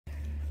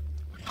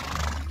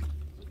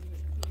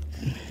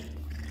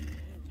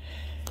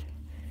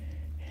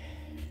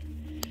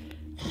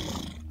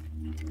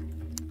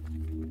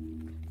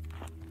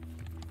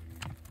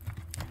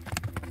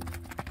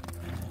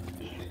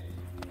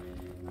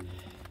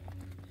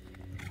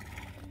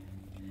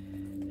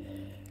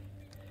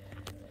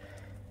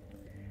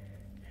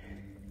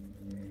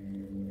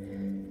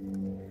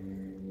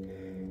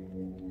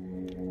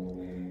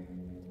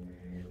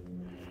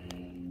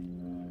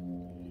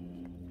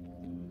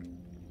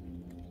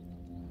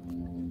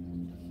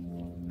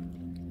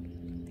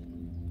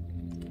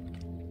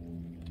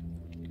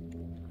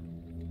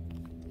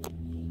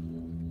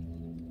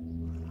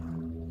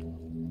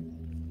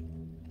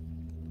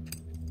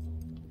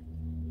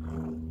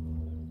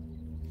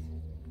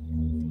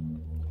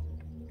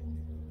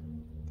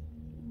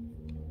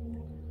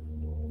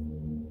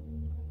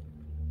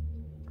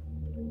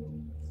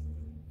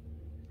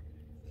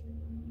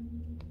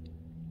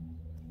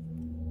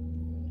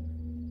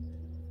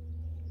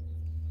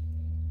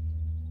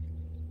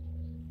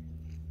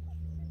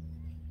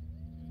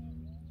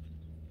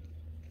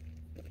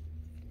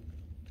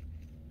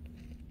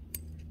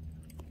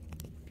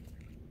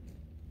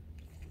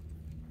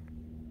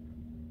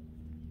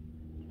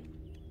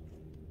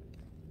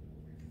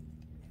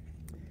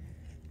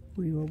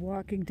We were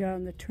walking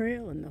down the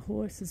trail and the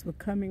horses were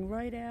coming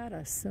right at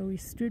us, so we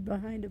stood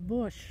behind a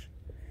bush.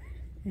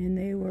 And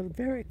they were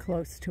very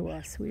close to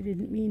us. We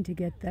didn't mean to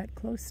get that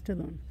close to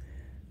them.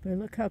 But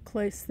look how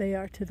close they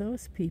are to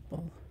those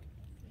people.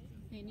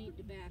 They need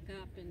to back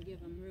up and give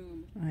them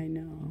room. I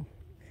know.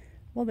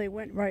 Well, they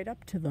went right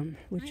up to them,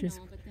 which is,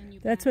 but then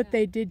that's what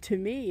they did to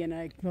me. And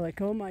I was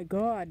like, oh my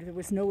God, there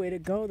was no way to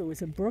go. There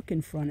was a brook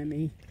in front of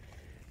me.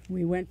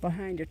 We went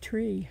behind a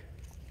tree.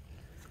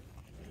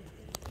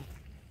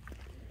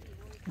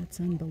 That's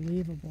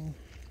unbelievable.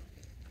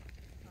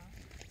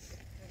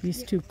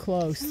 He's too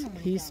close.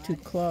 He's too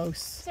close.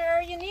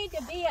 Sir, you need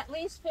to be at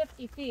least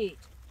 50 feet.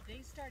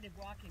 They started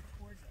walking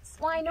towards us.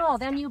 Well, I know.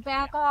 Then you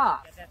back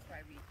off. Yeah, that's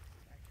why we...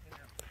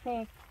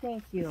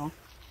 Thank you.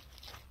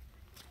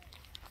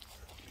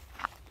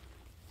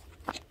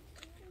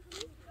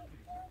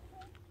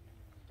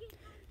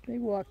 They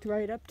walked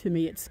right up to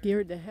me. It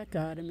scared the heck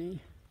out of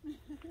me.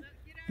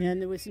 And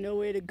there was no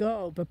way to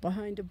go but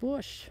behind a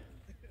bush.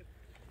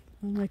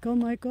 I'm like, oh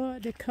my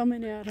God, they're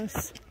coming at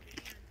us.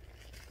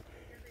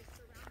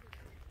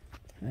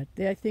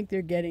 I think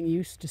they're getting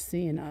used to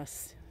seeing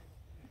us.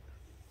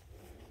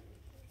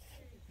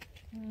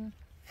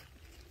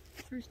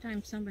 First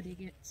time somebody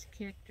gets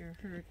kicked or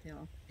hurt,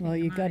 they'll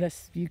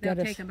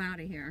take them out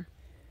of here.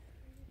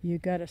 You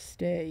gotta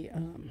stay.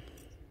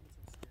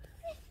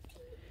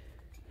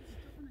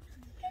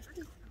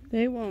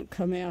 They won't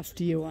come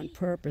after you on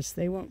purpose.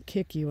 They won't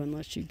kick you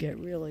unless you get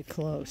really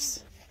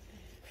close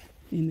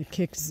in the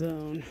kick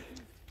zone.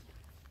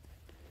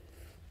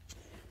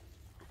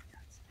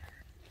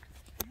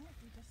 They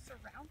just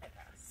surrounded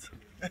us.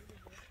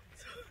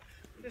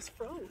 Just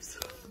froze.